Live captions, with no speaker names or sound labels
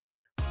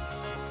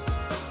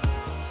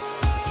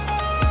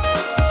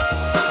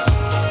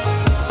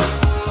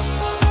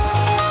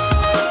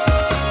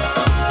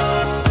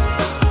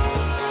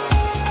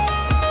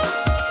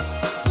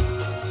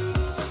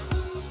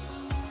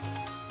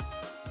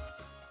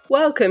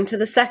Welcome to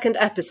the second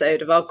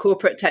episode of our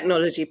Corporate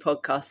Technology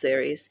podcast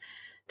series.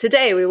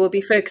 Today we will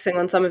be focusing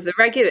on some of the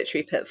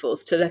regulatory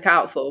pitfalls to look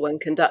out for when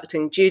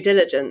conducting due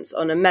diligence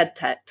on a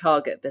medtech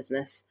target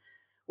business.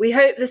 We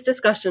hope this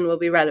discussion will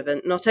be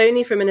relevant not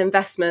only from an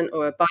investment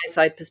or a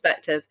buy-side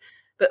perspective,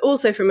 but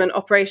also from an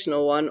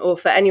operational one, or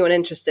for anyone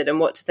interested in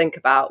what to think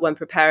about when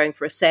preparing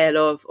for a sale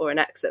of or an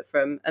exit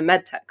from a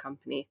medtech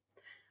company.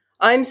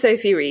 I'm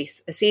Sophie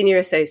Rees, a senior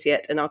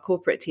associate in our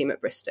corporate team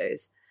at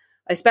Bristow's.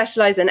 I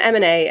specialise in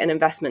M&A and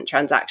investment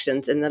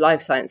transactions in the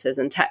life sciences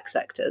and tech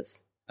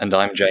sectors. And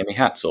I'm Jamie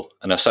Hatzel,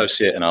 an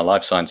associate in our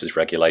life sciences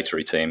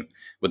regulatory team,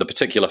 with a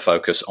particular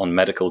focus on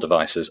medical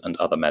devices and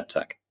other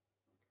medtech.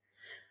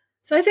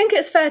 So I think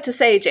it's fair to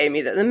say,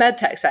 Jamie, that the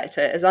medtech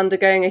sector is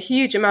undergoing a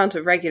huge amount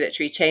of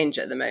regulatory change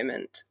at the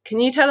moment. Can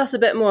you tell us a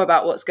bit more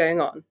about what's going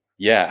on?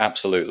 Yeah,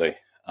 absolutely.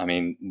 I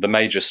mean, the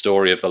major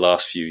story of the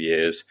last few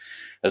years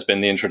has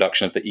been the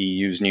introduction of the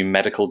EU's new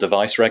medical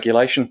device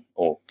regulation,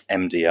 or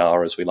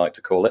MDR as we like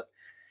to call it,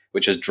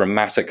 which has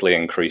dramatically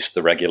increased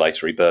the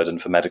regulatory burden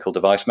for medical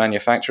device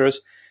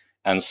manufacturers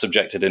and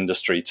subjected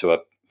industry to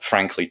a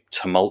frankly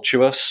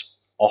tumultuous,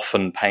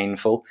 often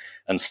painful,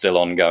 and still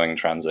ongoing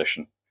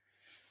transition.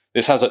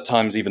 This has at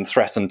times even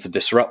threatened to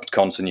disrupt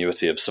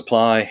continuity of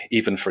supply,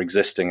 even for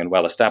existing and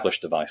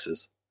well-established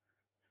devices.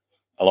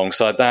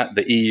 Alongside that,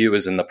 the EU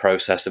is in the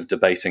process of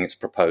debating its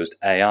proposed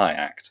AI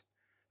Act.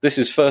 This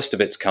is first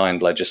of its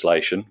kind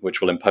legislation,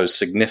 which will impose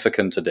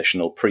significant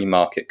additional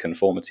pre-market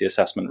conformity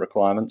assessment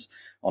requirements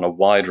on a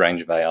wide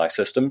range of AI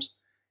systems,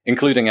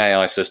 including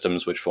AI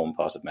systems which form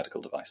part of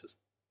medical devices.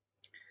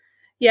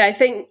 Yeah, I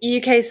think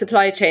UK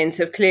supply chains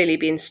have clearly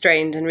been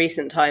strained in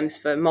recent times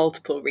for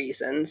multiple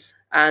reasons.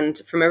 And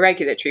from a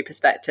regulatory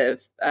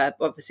perspective,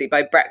 obviously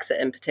by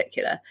Brexit in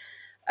particular.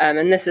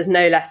 And this is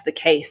no less the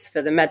case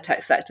for the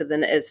medtech sector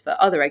than it is for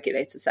other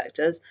regulated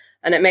sectors.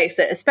 And it makes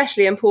it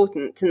especially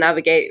important to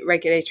navigate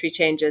regulatory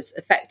changes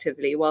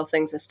effectively while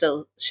things are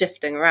still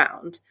shifting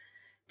around.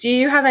 Do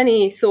you have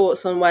any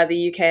thoughts on where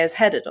the UK is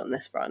headed on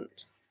this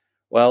front?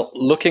 Well,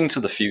 looking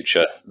to the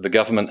future, the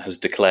government has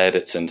declared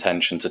its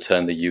intention to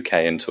turn the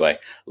UK into a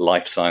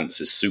life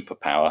sciences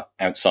superpower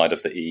outside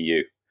of the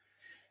EU.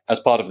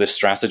 As part of this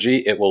strategy,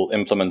 it will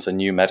implement a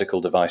new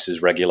medical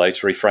devices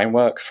regulatory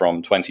framework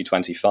from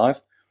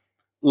 2025,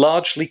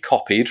 largely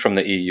copied from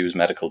the EU's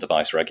medical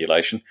device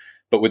regulation,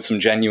 but with some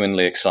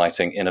genuinely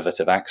exciting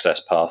innovative access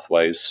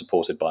pathways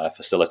supported by a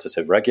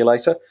facilitative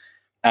regulator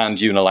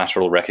and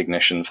unilateral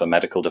recognition for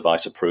medical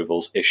device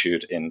approvals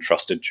issued in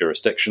trusted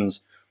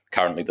jurisdictions.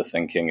 Currently, the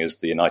thinking is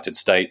the United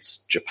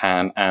States,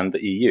 Japan, and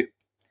the EU.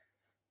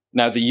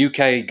 Now, the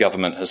UK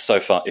government has so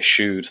far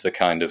eschewed the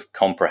kind of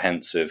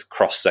comprehensive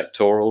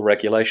cross-sectoral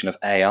regulation of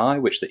AI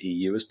which the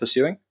EU is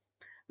pursuing.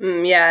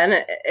 Yeah,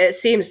 and it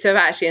seems to have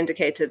actually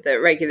indicated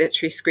that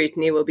regulatory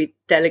scrutiny will be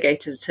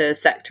delegated to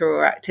sector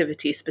or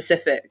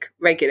activity-specific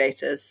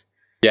regulators.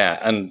 Yeah,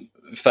 and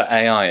for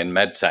AI in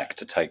medtech,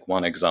 to take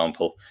one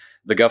example,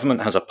 the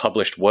government has a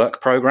published work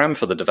programme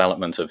for the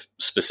development of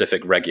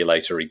specific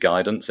regulatory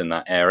guidance in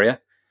that area.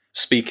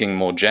 Speaking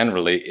more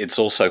generally, it's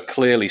also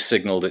clearly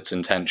signalled its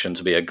intention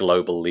to be a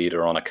global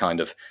leader on a kind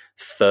of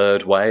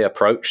third way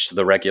approach to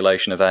the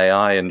regulation of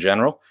AI in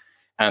general,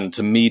 and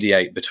to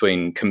mediate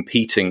between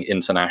competing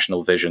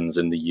international visions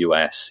in the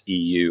US,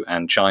 EU,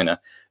 and China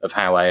of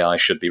how AI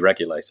should be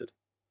regulated.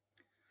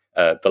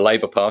 The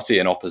Labour Party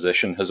in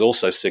opposition has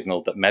also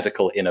signalled that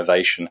medical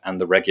innovation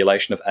and the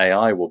regulation of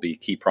AI will be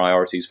key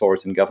priorities for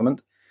it in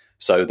government.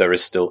 So there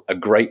is still a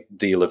great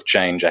deal of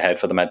change ahead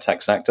for the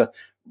medtech sector,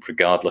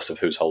 regardless of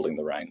who's holding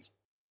the reins.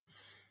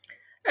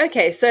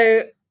 Okay,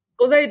 so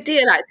although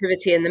deal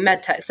activity in the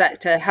medtech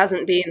sector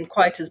hasn't been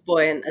quite as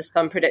buoyant as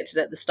some predicted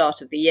at the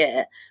start of the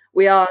year,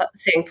 we are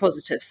seeing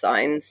positive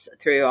signs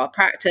through our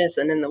practice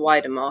and in the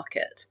wider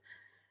market.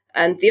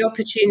 And the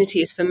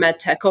opportunities for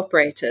medtech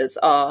operators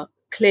are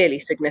clearly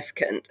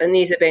significant, and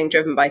these are being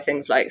driven by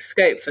things like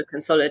scope for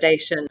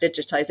consolidation,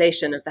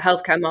 digitization of the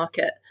healthcare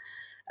market.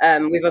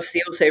 We've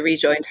obviously also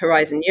rejoined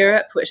Horizon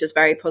Europe, which is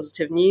very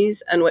positive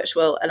news and which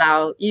will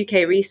allow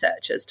UK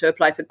researchers to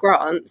apply for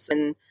grants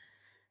and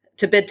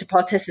to bid to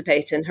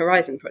participate in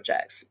Horizon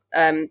projects.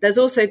 There's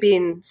also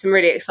been some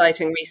really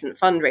exciting recent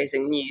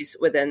fundraising news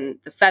within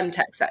the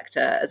femtech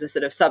sector as a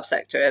sort of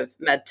subsector of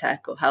medtech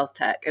or health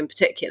tech in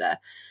particular.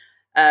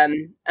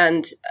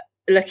 And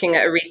looking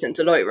at a recent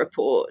Deloitte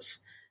report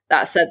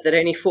that said that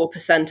only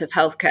 4% of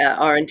healthcare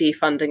R&D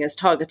funding is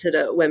targeted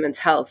at women's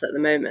health at the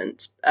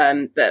moment.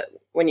 But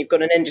when you've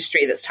got an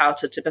industry that's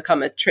touted to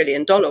become $1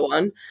 trillion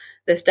one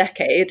this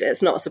decade,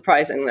 it's not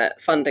surprising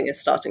that funding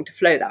is starting to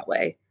flow that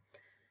way.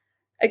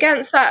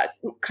 Against that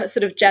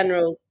sort of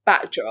general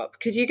backdrop,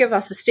 could you give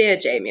us a steer,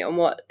 Jamie, on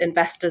what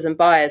investors and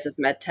buyers of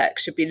medtech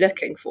should be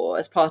looking for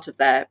as part of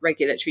their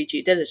regulatory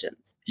due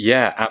diligence?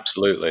 Yeah,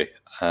 absolutely.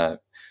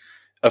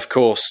 Of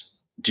course,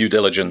 due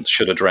diligence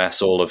should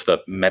address all of the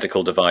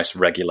medical device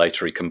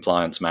regulatory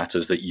compliance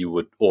matters that you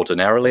would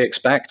ordinarily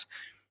expect.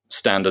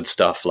 Standard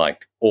stuff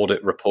like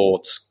audit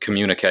reports,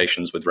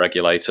 communications with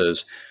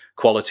regulators,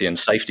 quality and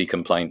safety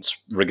complaints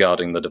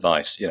regarding the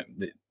device.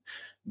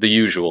 the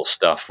usual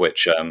stuff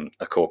which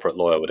a corporate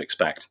lawyer would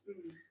expect.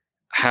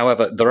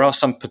 However, there are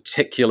some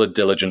particular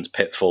diligence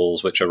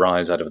pitfalls which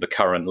arise out of the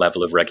current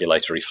level of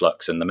regulatory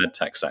flux in the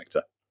medtech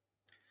sector.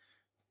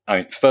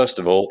 First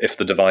of all, if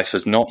the device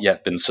has not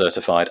yet been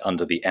certified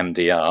under the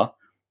MDR,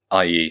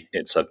 i.e.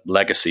 it's a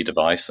legacy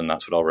device, and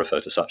that's what I'll refer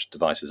to such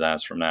devices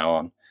as from now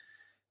on,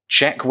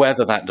 check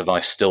whether that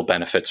device still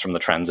benefits from the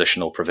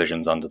transitional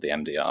provisions under the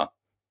MDR.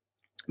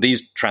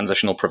 These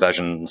transitional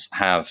provisions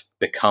have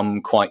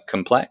become quite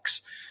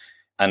complex,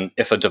 and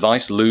if a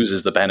device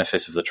loses the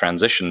benefit of the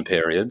transition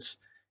periods,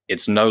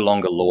 it's no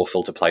longer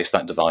lawful to place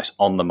that device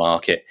on the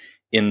market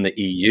in the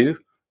EU,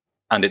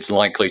 and it's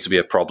likely to be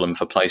a problem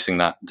for placing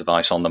that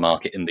device on the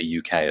market in the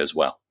UK as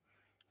well.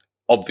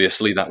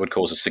 Obviously, that would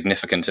cause a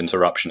significant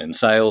interruption in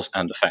sales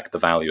and affect the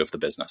value of the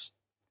business.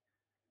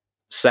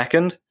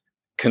 Second,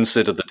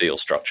 consider the deal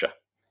structure.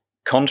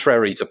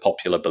 Contrary to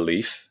popular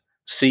belief,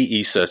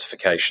 CE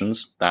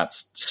certifications,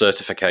 that's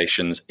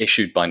certifications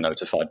issued by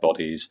notified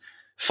bodies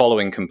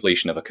following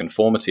completion of a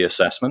conformity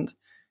assessment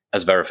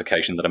as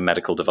verification that a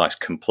medical device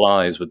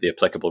complies with the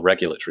applicable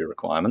regulatory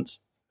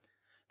requirements,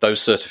 those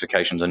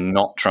certifications are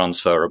not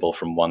transferable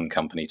from one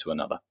company to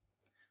another.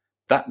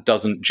 That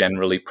doesn't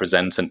generally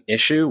present an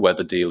issue where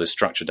the deal is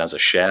structured as a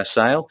share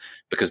sale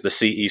because the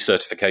CE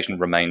certification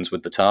remains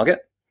with the target.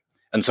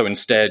 And so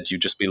instead,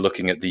 you'd just be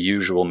looking at the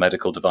usual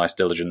medical device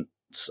diligence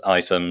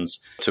items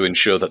to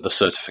ensure that the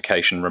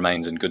certification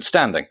remains in good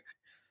standing.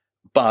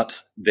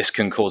 But this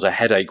can cause a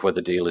headache where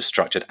the deal is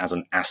structured as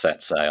an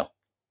asset sale.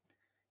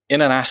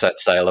 In an asset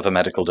sale of a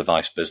medical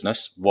device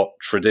business, what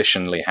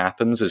traditionally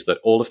happens is that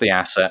all of the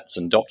assets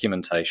and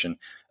documentation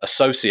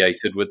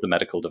associated with the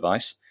medical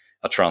device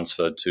are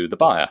transferred to the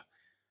buyer.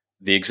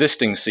 The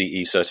existing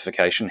CE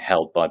certification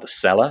held by the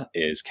seller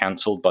is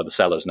cancelled by the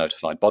seller's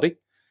notified body,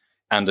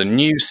 and a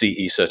new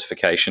CE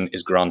certification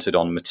is granted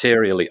on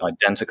materially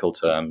identical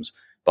terms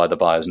by the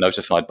buyer's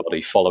notified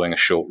body following a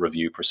short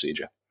review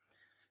procedure.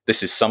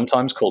 This is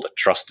sometimes called a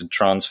trusted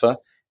transfer.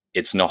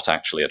 It's not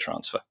actually a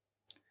transfer.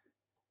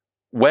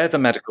 Where the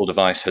medical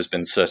device has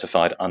been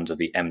certified under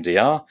the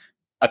MDR,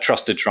 a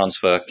trusted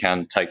transfer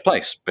can take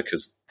place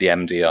because the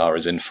MDR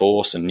is in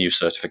force and new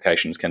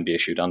certifications can be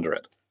issued under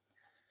it.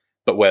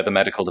 But where the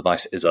medical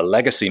device is a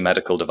legacy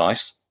medical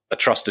device, a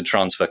trusted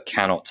transfer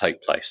cannot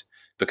take place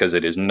because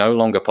it is no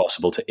longer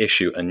possible to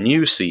issue a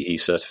new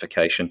CE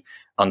certification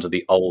under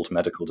the old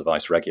medical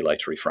device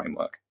regulatory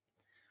framework.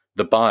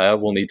 The buyer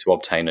will need to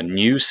obtain a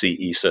new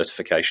CE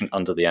certification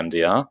under the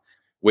MDR,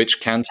 which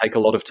can take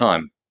a lot of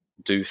time.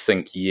 Do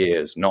think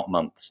years, not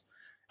months.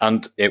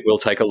 And it will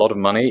take a lot of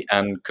money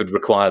and could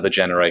require the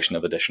generation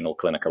of additional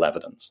clinical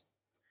evidence.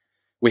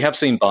 We have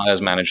seen buyers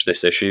manage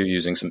this issue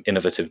using some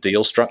innovative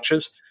deal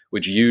structures,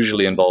 which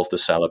usually involve the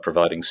seller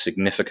providing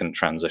significant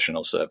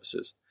transitional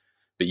services.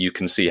 But you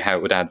can see how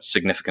it would add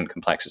significant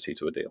complexity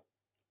to a deal.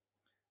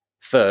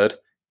 Third,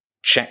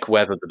 check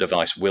whether the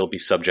device will be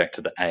subject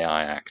to the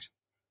AI Act.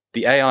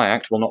 The AI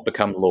Act will not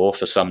become law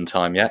for some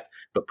time yet,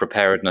 but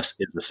preparedness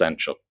is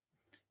essential.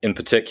 In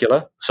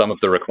particular, some of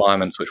the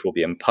requirements which will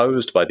be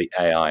imposed by the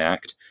AI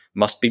Act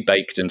must be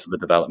baked into the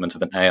development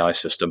of an AI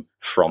system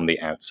from the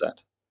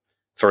outset.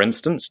 For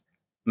instance,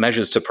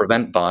 measures to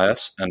prevent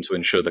bias and to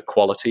ensure the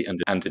quality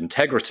and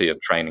integrity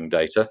of training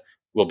data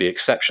will be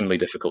exceptionally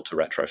difficult to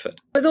retrofit.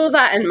 With all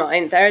that in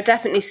mind, there are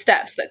definitely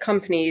steps that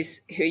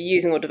companies who are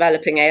using or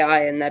developing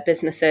AI in their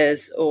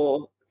businesses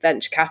or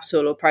venture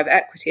capital or private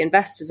equity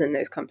investors in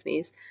those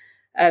companies,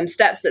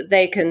 steps that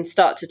they can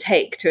start to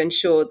take to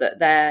ensure that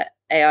their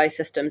AI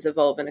systems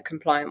evolve in a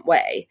compliant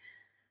way.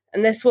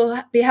 And this will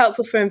be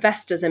helpful for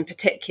investors in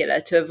particular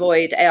to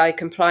avoid AI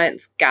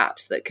compliance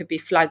gaps that could be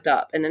flagged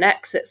up in an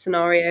exit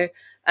scenario.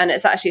 And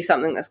it's actually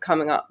something that's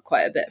coming up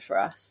quite a bit for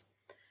us.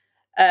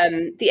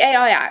 The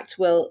AI Act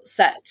will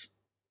set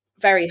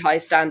very high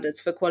standards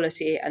for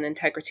quality and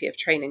integrity of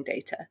training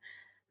data.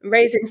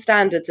 Raising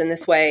standards in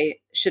this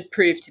way should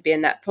prove to be a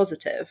net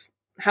positive.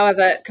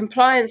 However,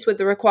 compliance with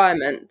the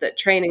requirement that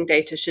training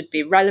data should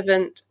be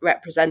relevant,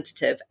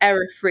 representative,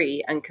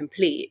 error-free, and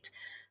complete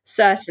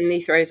certainly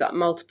throws up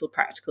multiple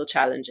practical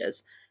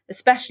challenges,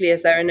 especially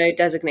as there are no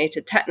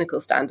designated technical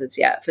standards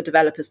yet for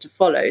developers to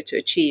follow to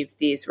achieve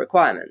these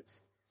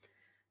requirements.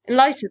 In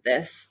light of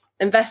this,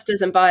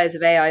 investors and buyers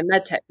of AI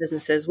medtech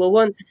businesses will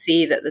want to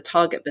see that the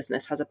target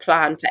business has a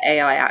plan for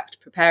AI Act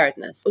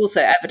preparedness,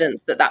 also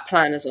evidence that that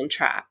plan is on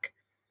track.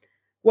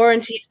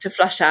 Warranties to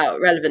flush out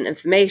relevant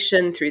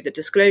information through the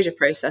disclosure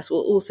process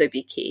will also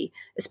be key,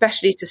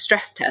 especially to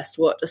stress test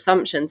what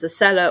assumptions a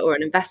seller or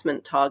an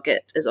investment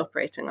target is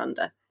operating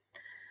under.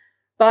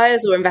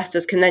 Buyers or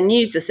investors can then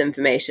use this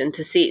information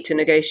to seek to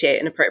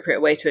negotiate an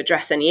appropriate way to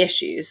address any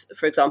issues,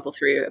 for example,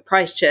 through a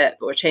price chip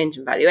or a change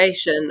in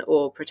valuation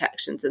or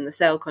protections in the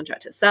sale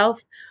contract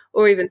itself,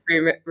 or even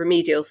through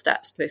remedial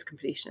steps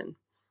post-completion.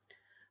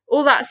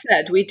 All that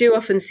said, we do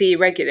often see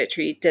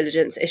regulatory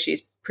diligence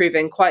issues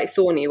proving quite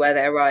thorny where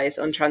they arise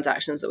on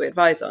transactions that we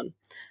advise on.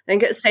 I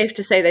think it's safe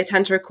to say they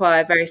tend to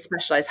require very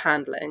specialised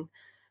handling.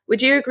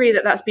 Would you agree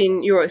that that's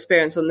been your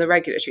experience on the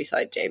regulatory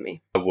side,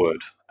 Jamie?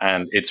 would,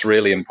 and it's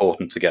really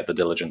important to get the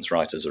diligence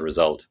right as a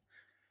result.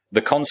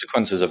 The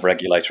consequences of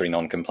regulatory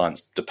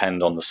non-compliance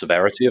depend on the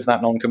severity of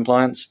that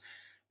non-compliance,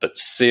 but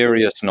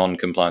serious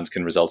non-compliance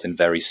can result in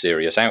very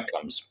serious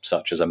outcomes,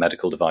 such as a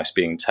medical device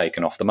being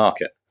taken off the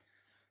market.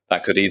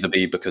 That could either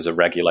be because a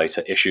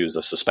regulator issues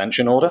a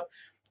suspension order,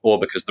 or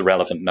because the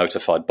relevant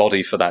notified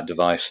body for that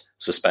device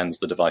suspends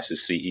the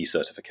device's CE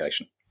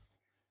certification.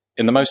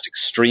 In the most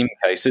extreme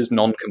cases,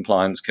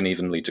 non-compliance can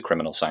even lead to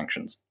criminal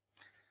sanctions.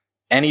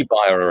 Any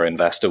buyer or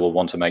investor will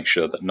want to make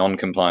sure that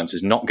non-compliance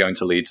is not going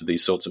to lead to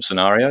these sorts of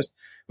scenarios,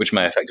 which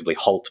may effectively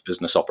halt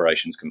business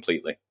operations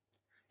completely.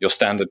 Your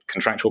standard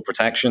contractual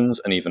protections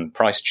and even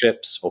price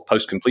chips or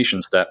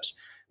post-completion steps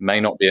may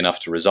not be enough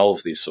to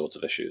resolve these sorts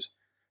of issues,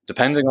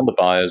 depending on the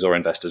buyer's or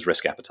investor's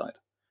risk appetite.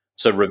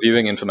 So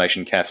reviewing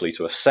information carefully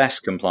to assess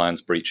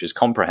compliance breaches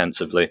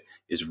comprehensively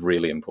is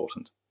really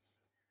important.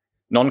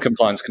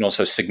 Non-compliance can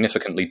also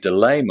significantly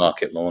delay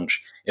market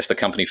launch if the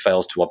company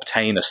fails to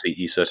obtain a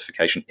CE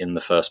certification in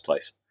the first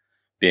place.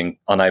 Being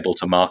unable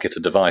to market a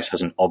device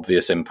has an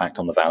obvious impact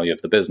on the value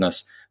of the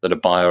business that a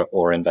buyer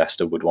or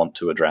investor would want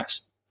to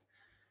address.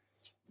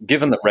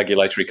 Given that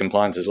regulatory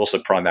compliance is also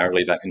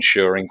primarily about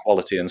ensuring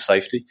quality and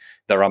safety,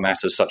 there are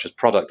matters such as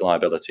product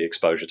liability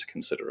exposure to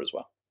consider as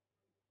well.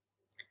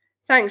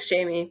 Thanks,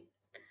 Jamie.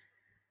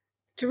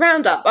 To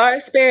round up, our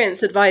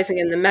experience advising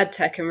in the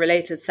medtech and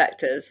related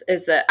sectors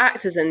is that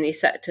actors in these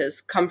sectors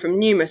come from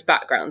numerous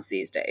backgrounds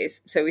these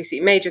days. So we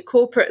see major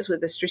corporates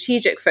with a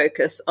strategic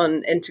focus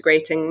on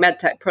integrating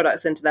medtech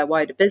products into their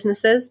wider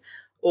businesses,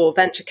 or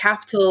venture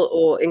capital,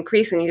 or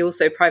increasingly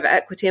also private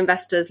equity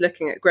investors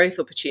looking at growth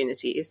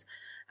opportunities.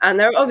 And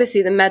there are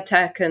obviously the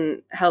medtech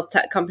and health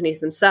tech companies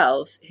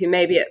themselves who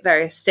may be at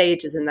various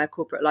stages in their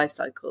corporate life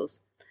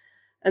cycles.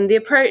 And the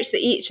approach that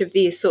each of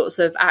these sorts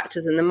of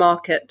actors in the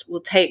market will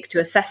take to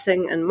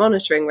assessing and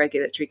monitoring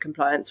regulatory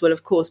compliance will,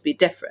 of course, be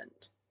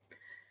different.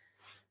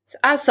 So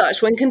as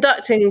such, when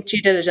conducting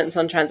due diligence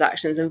on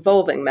transactions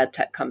involving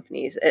medtech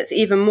companies, it's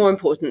even more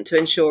important to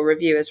ensure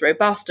review is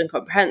robust and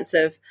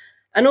comprehensive,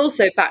 and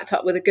also backed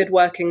up with a good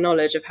working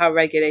knowledge of how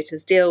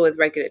regulators deal with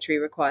regulatory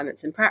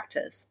requirements in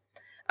practice.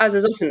 As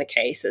is often the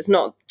case, it's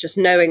not just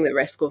knowing the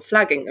risk or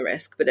flagging the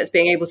risk, but it's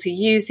being able to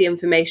use the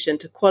information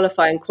to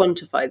qualify and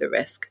quantify the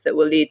risk that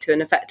will lead to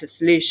an effective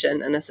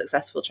solution and a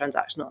successful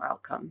transactional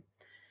outcome.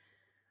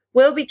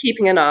 We'll be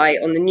keeping an eye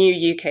on the new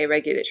UK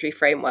regulatory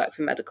framework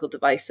for medical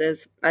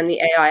devices and the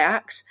AI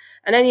Act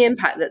and any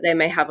impact that they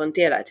may have on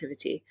deal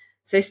activity.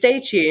 So stay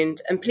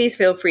tuned and please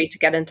feel free to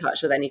get in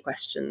touch with any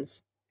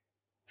questions.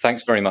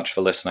 Thanks very much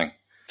for listening.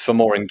 For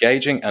more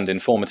engaging and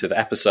informative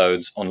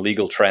episodes on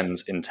legal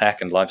trends in tech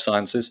and life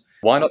sciences,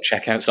 why not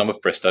check out some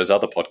of Bristow's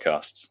other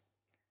podcasts?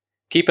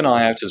 Keep an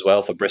eye out as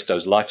well for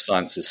Bristow's Life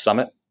Sciences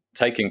Summit,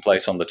 taking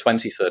place on the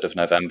 23rd of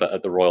November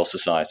at the Royal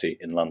Society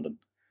in London.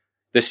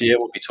 This year,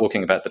 we'll be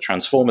talking about the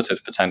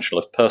transformative potential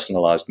of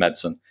personalised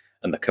medicine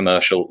and the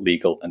commercial,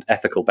 legal, and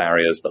ethical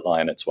barriers that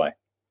lie in its way.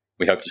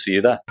 We hope to see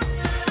you there.